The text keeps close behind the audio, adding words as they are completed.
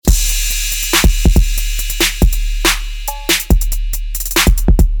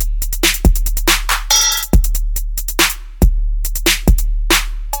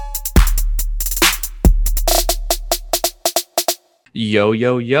Yo,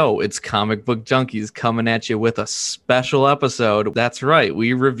 yo, yo, it's Comic Book Junkies coming at you with a special episode. That's right,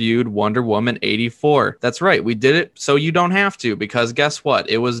 we reviewed Wonder Woman 84. That's right, we did it so you don't have to, because guess what?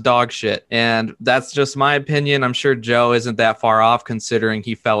 It was dog shit. And that's just my opinion. I'm sure Joe isn't that far off considering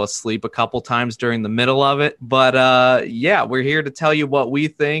he fell asleep a couple times during the middle of it. But yeah, we're here to tell you what we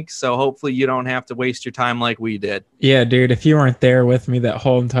think, so hopefully you don't have to waste your time like we did. Yeah, dude, if you weren't there with me that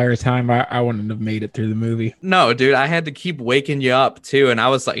whole entire time, I wouldn't have made it through the movie. No, dude, I had to keep waking you up too. And I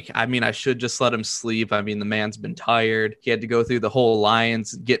was like, I should just let him sleep. I mean, the man's been tired. He had to go through the whole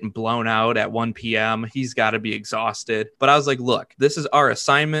Lions getting blown out at 1 p.m. He's got to be exhausted. But I was like, look, this is our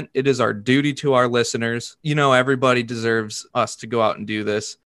assignment. It is our duty to our listeners. You know, everybody deserves us to go out and do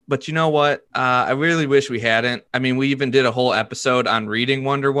this. But you know what? I really wish we hadn't. I mean, we even did a whole episode on reading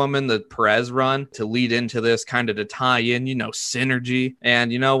Wonder Woman, the Perez run, to lead into this, kind of to tie in, synergy.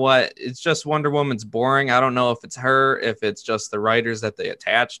 And you know what? It's just Wonder Woman's boring. I don't know if it's her, if it's just the writers that they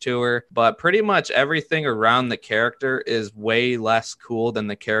attach to her. But pretty much everything around the character is way less cool than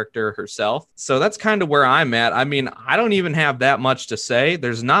the character herself. So that's kind of where I'm at. I mean, I don't even have that much to say.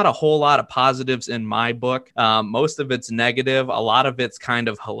 There's not a whole lot of positives in my book. Most of it's negative. A lot of it's kind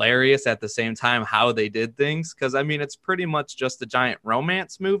of hilarious at the same time how they did things, because I mean it's pretty much just a giant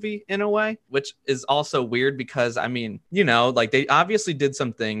romance movie in a way, which is also weird because I mean, like they obviously did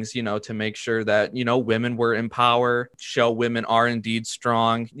some things, to make sure that women were in power, show women are indeed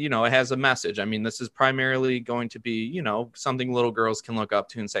strong. It has a message. I mean, this is primarily going to be something little girls can look up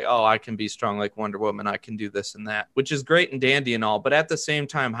to and say, oh, I can be strong like Wonder Woman, I can do this and that, which is great and dandy and all. But at the same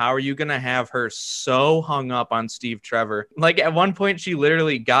time, how are you gonna have her so hung up on Steve Trevor? Like at one point she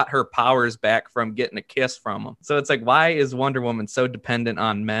literally got her powers back from getting a kiss from him. So it's like, why is Wonder Woman so dependent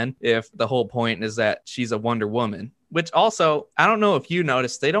on men if the whole point is that she's a Wonder Woman? Which also, I don't know if you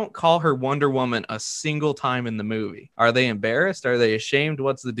noticed, they don't call her Wonder Woman a single time in the movie. Are they embarrassed? Are they ashamed?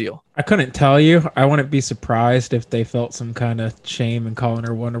 What's the deal? I couldn't tell you. I wouldn't be surprised if they felt some kind of shame in calling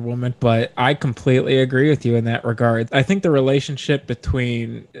her Wonder Woman, but I completely agree with you in that regard. I think the relationship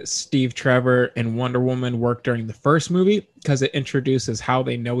between Steve Trevor and Wonder Woman worked during the first movie because it introduces how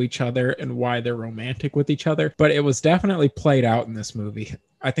they know each other and why they're romantic with each other, but it was definitely played out in this movie.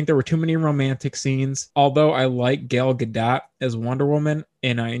 I think there were too many romantic scenes. Although I like Gal Gadot as Wonder Woman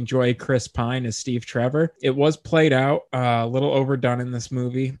and I enjoy Chris Pine as Steve Trevor, it was played out a little overdone in this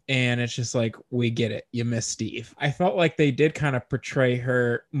movie. And it's just like, we get it. You miss Steve. I felt like they did kind of portray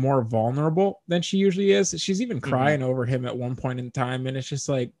her more vulnerable than she usually is. She's even crying over him at one point in time. And it's just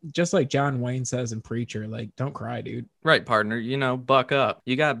like John Wayne says in Preacher, like, don't cry, dude. Right, partner. Buck up.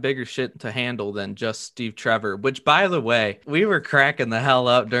 You got bigger shit to handle than just Steve Trevor, which, by the way, we were cracking the hell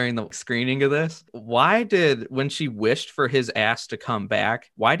up during the screening of this. Why did, when she wished for his ass to come back,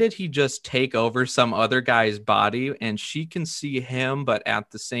 why did he just take over some other guy's body and she can see him, but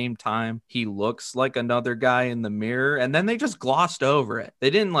at the same time, he looks like another guy in the mirror? And then they just glossed over it. They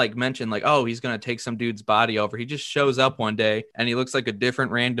didn't mention oh, he's going to take some dude's body over. He just shows up one day and he looks like a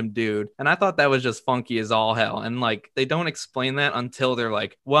different random dude. And I thought that was just funky as all hell. And they don't explain that until they're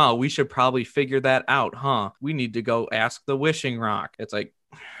like, well, we should probably figure that out, huh? We need to go ask the Wishing Rock. It's like,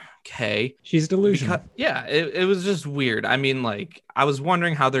 okay. She's delusional. It was just weird. I mean, I was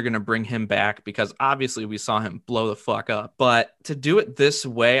wondering how they're going to bring him back because obviously we saw him blow the fuck up. But to do it this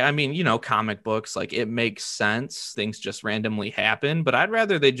way, I mean, comic books, it makes sense. Things just randomly happen. But I'd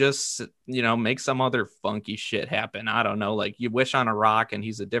rather they just, make some other funky shit happen. I don't know. You wish on a rock and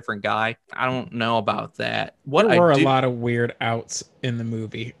he's a different guy. I don't know about that. There were a lot of weird outs in the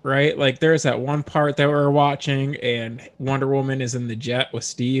movie, right? There's that one part that we're watching and Wonder Woman is in the jet with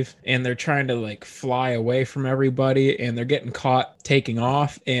Steve and they're trying to fly away from everybody and they're getting caught taking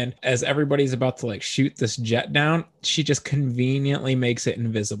off, and as everybody's about to shoot this jet down, she just conveniently makes it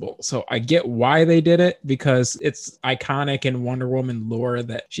invisible. So I get why they did it because it's iconic in Wonder Woman lore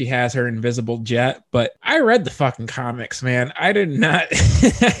that she has her invisible jet, but I read the fucking comics, man. I did not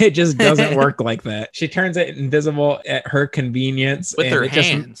it just doesn't work like that. She turns it invisible at her convenience with her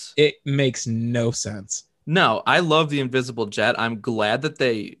hands. It makes no sense. No, I love the invisible jet. I'm glad that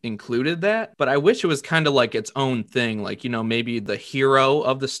they included that, but I wish it was kind of its own thing. Maybe the hero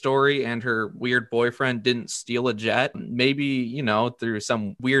of the story and her weird boyfriend didn't steal a jet. Maybe, through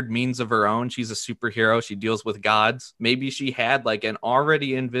some weird means of her own, she's a superhero. She deals with gods. Maybe she had an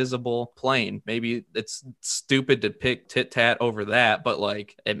already invisible plane. Maybe it's stupid to pick tit tat over that, but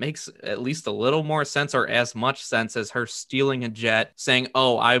it makes at least a little more sense, or as much sense as her stealing a jet, saying,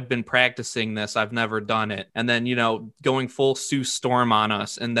 oh, I've been practicing this. I've never done on it, and then, going full Sue Storm on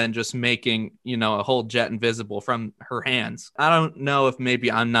us, and then just making, a whole jet invisible from her hands. I don't know if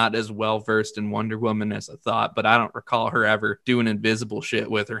maybe I'm not as well versed in Wonder Woman as I thought, but I don't recall her ever doing invisible shit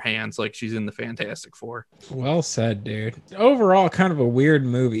with her hands like she's in the Fantastic Four. Well said, dude. Overall, kind of a weird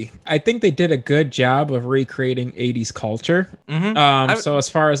movie. I think they did a good job of recreating 80s culture. So as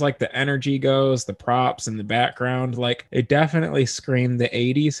far as like the energy goes, the props and the background, like it definitely screamed the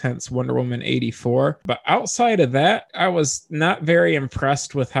 80s, hence Wonder Woman 84. But outside of that, I was not very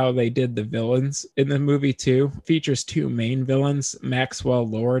impressed with how they did the villains in the movie too. It features two main villains, Maxwell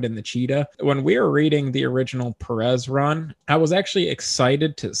Lord and the Cheetah. When we were reading the original Perez run, I was actually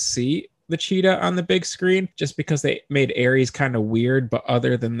excited to see the Cheetah on the big screen just because they made Ares kind of weird, but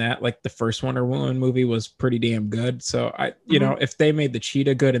other than that, like the first Wonder Woman movie was pretty damn good. So I if they made the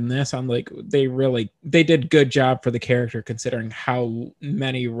Cheetah good in this, I'm like, they did good job for the character considering how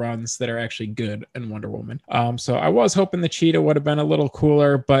many runs that are actually good in Wonder Woman. So I was hoping the Cheetah would have been a little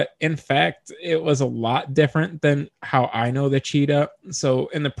cooler, but in fact it was a lot different than how I know the Cheetah. So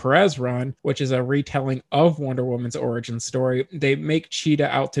in the Perez run, which is a retelling of Wonder Woman's origin story, they make Cheetah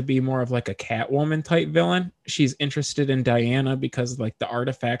out to be more of like a Catwoman type villain. She's interested in Diana because of like the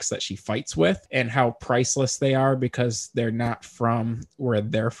artifacts that she fights with and how priceless they are because they're not from where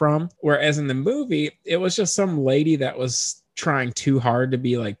they're from. Whereas in the movie, it was just some lady that was trying too hard to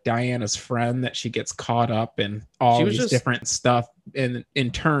be like Diana's friend that she gets caught up in all these different stuff and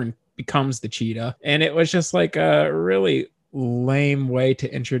in turn becomes the Cheetah. And it was just like a really lame way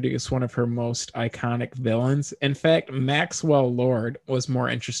to introduce one of her most iconic villains. In fact, Maxwell Lord was more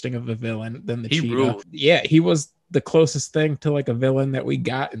interesting of a villain than the Cheetah. Ruled. Yeah, he was the closest thing to like a villain that we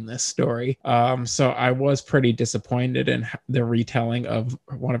got in this story. So I was pretty disappointed in the retelling of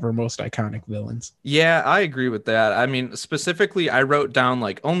one of her most iconic villains. Yeah, I agree with that. I mean, specifically, I wrote down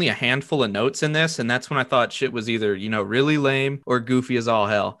like only a handful of notes in this, and that's when I thought shit was either, really lame or goofy as all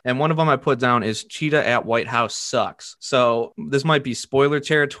hell. And one of them I put down is Cheetah at White House sucks. So this might be spoiler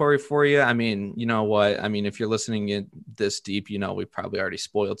territory for you. I mean, you know what? I mean, if you're listening in this deep, we probably already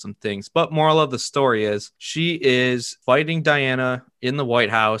spoiled some things. But moral of the story is she is fighting Diana in the White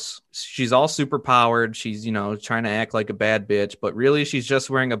House. She's all super powered. She's, trying to act like a bad bitch, but really she's just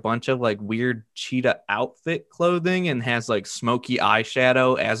wearing a bunch of like weird cheetah outfit clothing and has like smoky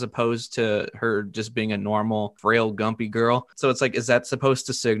eyeshadow as opposed to her just being a normal frail gumpy girl. So it's like, is that supposed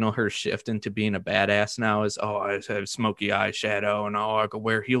to signal her shift into being a badass now? Is, I have smoky eyeshadow and I can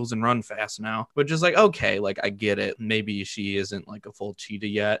wear heels and run fast now. But just like, okay, like I get it. Maybe she isn't like a full cheetah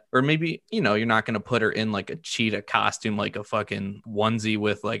yet. Or maybe, you're not going to put her in like a cheetah costume, like a fucking onesie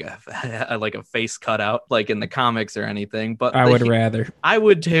with like a face cutout like in the comics or anything. But I would rather. I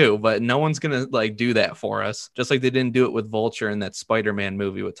would too, but no one's gonna like do that for us, just like they didn't do it with Vulture in that Spider-Man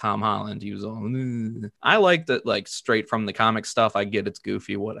movie with Tom Holland. He was all I like that, like straight from the comic stuff. I get it's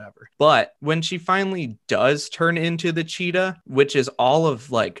goofy, whatever, but when she finally does turn into the Cheetah, which is all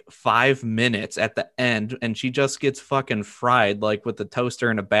of like 5 minutes at the end, and she just gets fucking fried like with the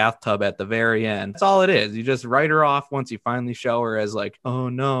toaster in a bathtub at the very end. That's all it is. You just write her off once you finally show her as like, oh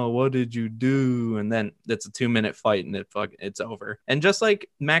no, what did you do? And then it's a 2-minute fight and it's over. And just like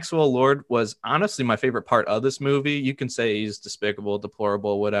Maxwell Lord was honestly my favorite part of this movie. You can say he's despicable,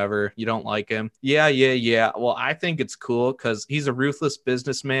 deplorable, whatever. You don't like him. Yeah. Well, I think it's cool because he's a ruthless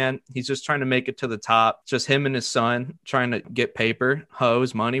businessman. He's just trying to make it to the top. Just him and his son trying to get paper,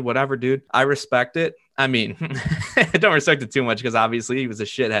 hose, money, whatever, dude. I respect it. I mean, I don't respect it too much because obviously he was a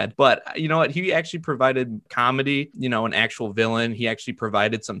shithead, but you know what? He actually provided comedy, an actual villain. He actually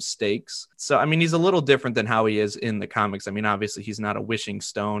provided some stakes. So, I mean, he's a little different than how he is in the comics. I mean, obviously he's not a wishing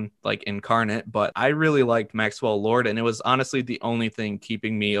stone like incarnate, but I really liked Maxwell Lord. And it was honestly the only thing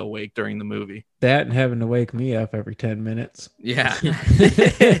keeping me awake during the movie. That and having to wake me up every 10 minutes. Yeah.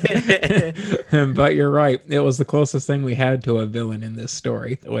 But you're right. It was the closest thing we had to a villain in this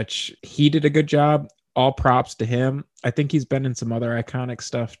story, which he did a good job. All props to him. I think he's been in some other iconic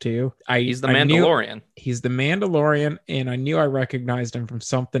stuff too. He's the Mandalorian. He's the Mandalorian, and I knew I recognized him from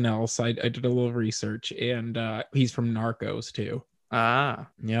something else. I did a little research, and he's from Narcos too. Ah,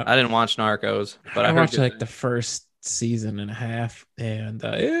 yeah. I didn't watch Narcos, but I watched like the first season and a half, and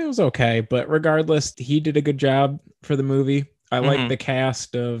it was okay. But regardless, he did a good job for the movie. I like the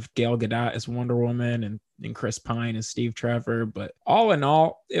cast of Gal Gadot as Wonder Woman and Chris Pine as Steve Trevor, but all in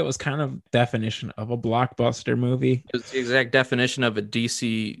all, it was kind of definition of a blockbuster movie. It was the exact definition of a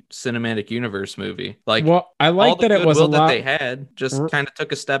DC cinematic universe movie. Like, well, I like that it was a lot that they had just kind of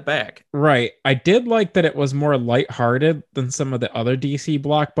took a step back. Right. I did like that it was more lighthearted than some of the other DC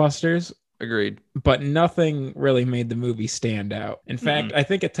blockbusters. Agreed. but nothing really made the movie stand out. In fact, Mm-mm. I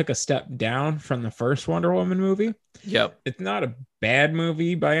think it took a step down from the first Wonder Woman movie. Yep. It's not a bad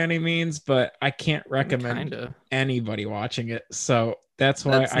movie by any means, but I can't recommend Kind of. anybody watching it. So that's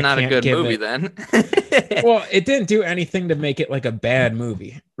why That's I not a can't good give movie it. then. Well, it didn't do anything to make it like a bad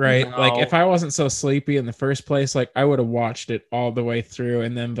movie, right? Like if No. I wasn't so sleepy in the first place, like I would have watched it all the way through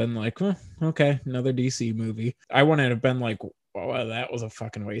and then been like, well, okay, another DC movie. I wouldn't have been like, well, that was a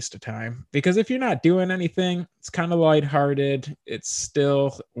fucking waste of time. Because if you're not doing anything, it's kind of lighthearted. It's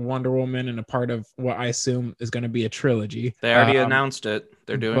still Wonder Woman and a part of what I assume is going to be a trilogy. They already announced it.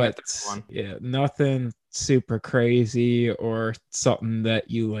 They're doing a But third one. yeah, nothing super crazy or something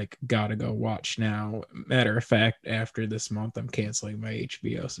that you like gotta go watch now. Matter of fact, after this month, I'm canceling my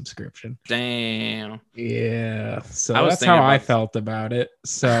HBO subscription. Damn. Yeah, so I was that's how thinking I about felt about it.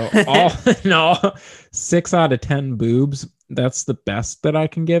 So all in all, 6 out of 10 boobs. That's the best that I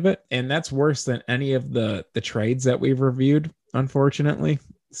can give it, and that's worse than any of the trades that we've reviewed, unfortunately.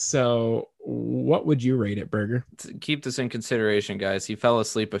 So, what would you rate it, Burger? keep this in consideration, guys. He fell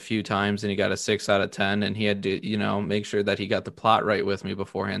asleep a few times and he got a 6 out of 10, and he had to, make sure that he got the plot right with me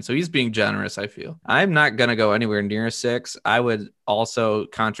beforehand. So he's being generous, I feel. I'm not going to go anywhere near a 6. I would also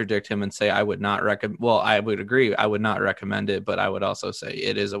contradict him and say I would not recommend. Well, I would agree. I would not recommend it, but I would also say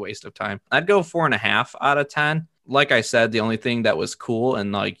it is a waste of time. I'd go 4.5 out of 10. Like I said, the only thing that was cool,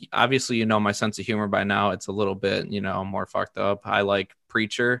 and like obviously, my sense of humor by now, it's a little bit, more fucked up. I like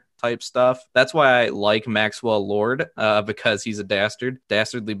preacher type stuff. That's why I like Maxwell Lord, because he's a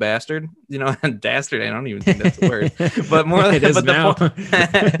dastardly bastard. Dastard. I don't even think that's a word, but more. It is but now.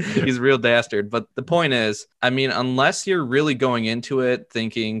 He's a real dastard. But the point is, I mean, unless you're really going into it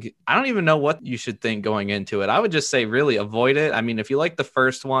thinking, I don't even know what you should think going into it. I would just say really avoid it. I mean, if you like the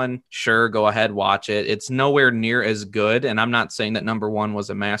first one, sure, go ahead, watch it. It's nowhere near as good, and I'm not saying that number one was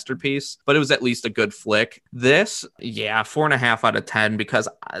a masterpiece, but it was at least a good flick. This, yeah, 4.5 out of 10, because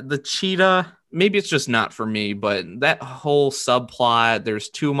the cheetah, maybe it's just not for me, but that whole subplot, there's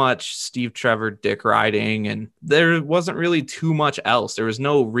too much Steve Trevor dick riding, and there wasn't really too much else. There was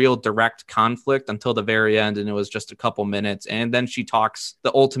no real direct conflict until the very end, and it was just a couple minutes. And then she talks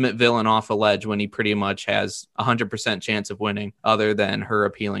the ultimate villain off a ledge when he pretty much has 100% chance of winning, other than her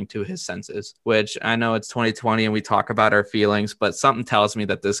appealing to his senses, which I know it's 2020 and we talk about our feelings, but something tells me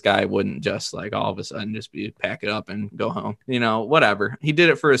that this guy wouldn't just like all of a sudden just be pack it up and go home. Whatever. He did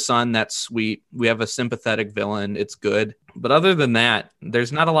it for his son. That's sweet. We have a sympathetic villain. It's good. But other than that,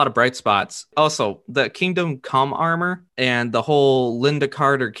 there's not a lot of bright spots. Also, the Kingdom Come armor and the whole Linda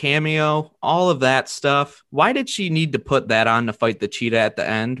Carter cameo, all of that stuff. Why did she need to put that on to fight the cheetah at the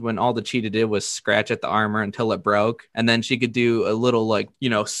end when all the cheetah did was scratch at the armor until it broke? And then she could do a little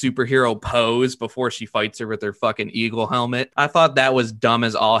superhero pose before she fights her with her fucking eagle helmet. I thought that was dumb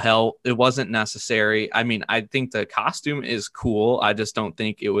as all hell. It wasn't necessary. I mean, I think the costume is cool. I just don't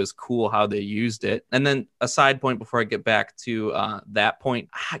think it was cool how they used it. And then a side point before I get back to that point,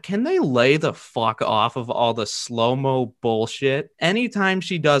 can they lay the fuck off of all the slow-mo bullshit? Anytime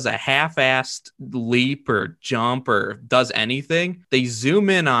she does a half-assed leap or jump or does anything, they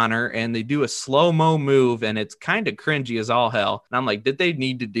zoom in on her and they do a slow-mo move, and it's kind of cringy as all hell. And I'm like, did they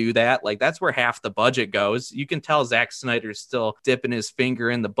need to do that? Like, that's where half the budget goes. You can tell Zack Snyder's still dipping his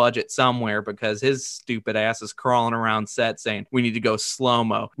finger in the budget somewhere, because his stupid ass is crawling around set saying, we need to go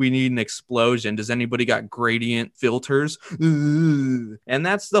slow-mo. We need an explosion. Does anybody got gradient filters? And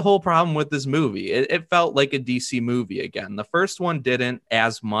that's the whole problem with this movie. It felt like a DC movie again. The first one didn't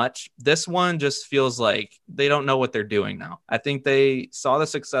as much. This one just feels like they don't know what they're doing now. I think they saw the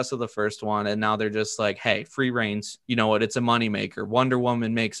success of the first one, and now they're just like, hey, free reigns. You know what? It's a moneymaker. Wonder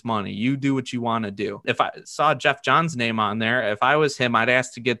Woman makes money. You do what you want to do. If I saw Jeff Johns' name on there, if I was him, I'd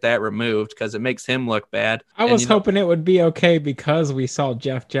ask to get that removed because it makes him look bad. I was hoping it would be okay because we saw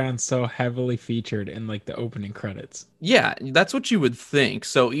Jeff Johns so heavily featured in like the opening credits. Yeah, that's what you would think.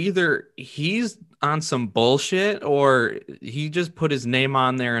 So either he's on some bullshit or he just put his name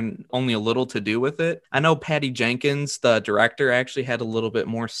on there and only a little to do with it. I know Patty Jenkins, the director, actually had a little bit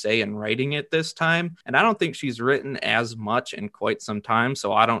more say in writing it this time. And I don't think she's written as much in quite some time.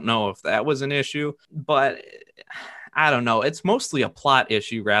 So I don't know if that was an issue, but I don't know. It's mostly a plot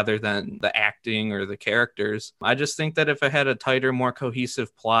issue rather than the acting or the characters. I just think that if it had a tighter, more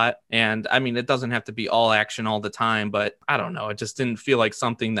cohesive plot, and I mean, it doesn't have to be all action all the time, but I don't know. It just didn't feel like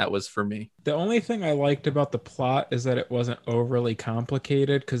something that was for me. The only thing I liked about the plot is that it wasn't overly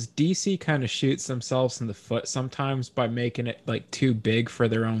complicated, because DC kind of shoots themselves in the foot sometimes by making it like too big for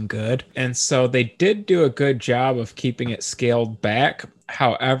their own good. And so they did do a good job of keeping it scaled back.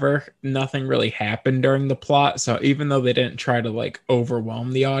 However, nothing really happened during the plot. So even though they didn't try to like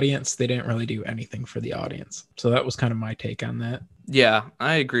overwhelm the audience, they didn't really do anything for the audience. So that was kind of my take on that. Yeah,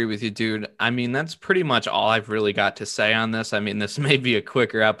 I agree with you, dude. I mean, that's pretty much all I've really got to say on this. I mean, this may be a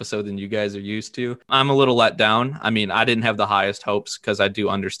quicker episode than you guys are used to. I'm a little let down. I mean, I didn't have the highest hopes because I do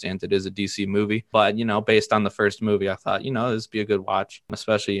understand it is a DC movie. But, based on the first movie, I thought, this would be a good watch,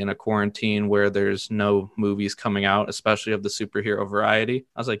 especially in a quarantine where there's no movies coming out, especially of the superhero variety.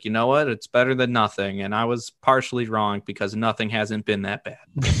 I was like, you know what? It's better than nothing. And I was partially wrong because nothing hasn't been that bad.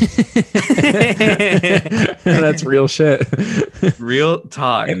 That's real shit. Real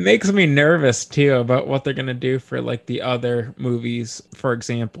talk. It makes me nervous too about what they're gonna do for like the other movies. For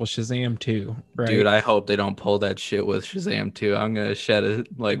example, Shazam 2, right? Dude, I hope they don't pull that shit with Shazam 2. I'm gonna shed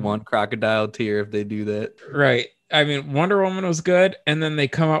one crocodile tear if they do that. Right. I mean, Wonder Woman was good, and then they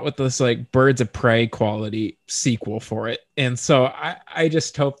come out with this like Birds of Prey quality sequel for it. And so I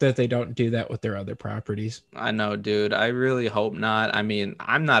just hope that they don't do that with their other properties. I know, dude. I really hope not. I mean,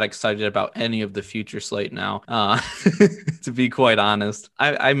 I'm not excited about any of the future slate now, to be quite honest.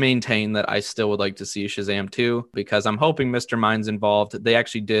 I maintain that I still would like to see Shazam 2 because I'm hoping Mr. Mind's involved. They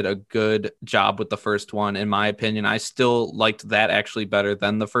actually did a good job with the first one, in my opinion. I still liked that actually better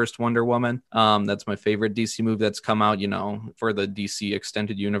than the first Wonder Woman. That's my favorite DC movie that's come out, for the DC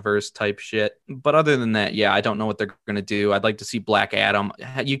extended universe type shit. But other than that, yeah, I don't know what they're going to do. I'd like to see Black Adam.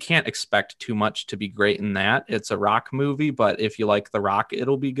 You can't expect too much to be great in that. It's a Rock movie, but if you like The Rock,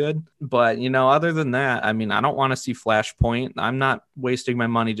 it'll be good. But, other than that, I mean, I don't want to see Flashpoint. I'm not wasting my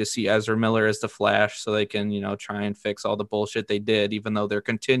money to see Ezra Miller as the Flash so they can, try and fix all the bullshit they did, even though they're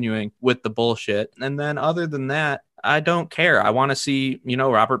continuing with the bullshit. And then other than that, I don't care. I want to see,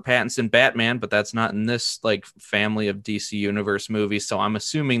 Robert Pattinson Batman, but that's not in this family of DC Universe movies. So I'm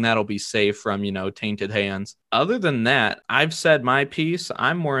assuming that'll be safe from, tainted hands. Other than that, I've said my piece.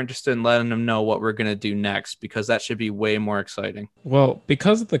 I'm more interested in letting them know what we're going to do next because that should be way more exciting. Well,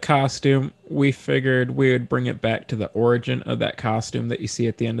 because of the costume, we figured we would bring it back to the origin of that costume that you see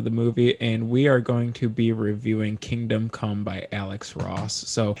at the end of the movie. And we are going to be reviewing Kingdom Come by Alex Ross.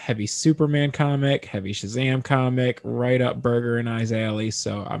 So heavy Superman comic, heavy Shazam comic, right up Berger and I's alley.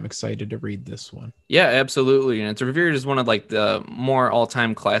 So I'm excited to read this one. Yeah, absolutely. And it's revered as one of the more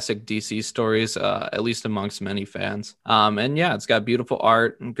all-time classic DC stories, at least amongst many fans. And yeah, it's got beautiful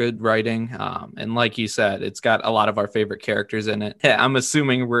art and good writing. And like you said, it's got a lot of our favorite characters in it. Yeah, I'm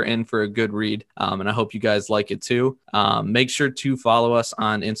assuming we're in for a good read. And I hope you guys like it too. Make sure to follow us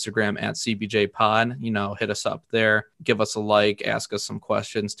on Instagram at CBJ Pod. Hit us up there, give us a like, ask us some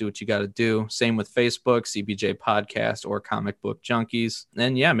questions, do what you got to do. Same with Facebook, CBJ Podcast or Comic Book Junkies.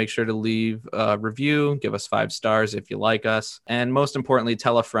 And yeah, make sure to leave a review, give us 5 stars if you like us. And most importantly,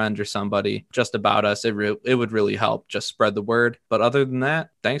 tell a friend or somebody just about us. It would really help. Just spread the word. But other than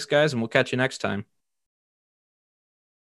that, thanks guys, and we'll catch you next time.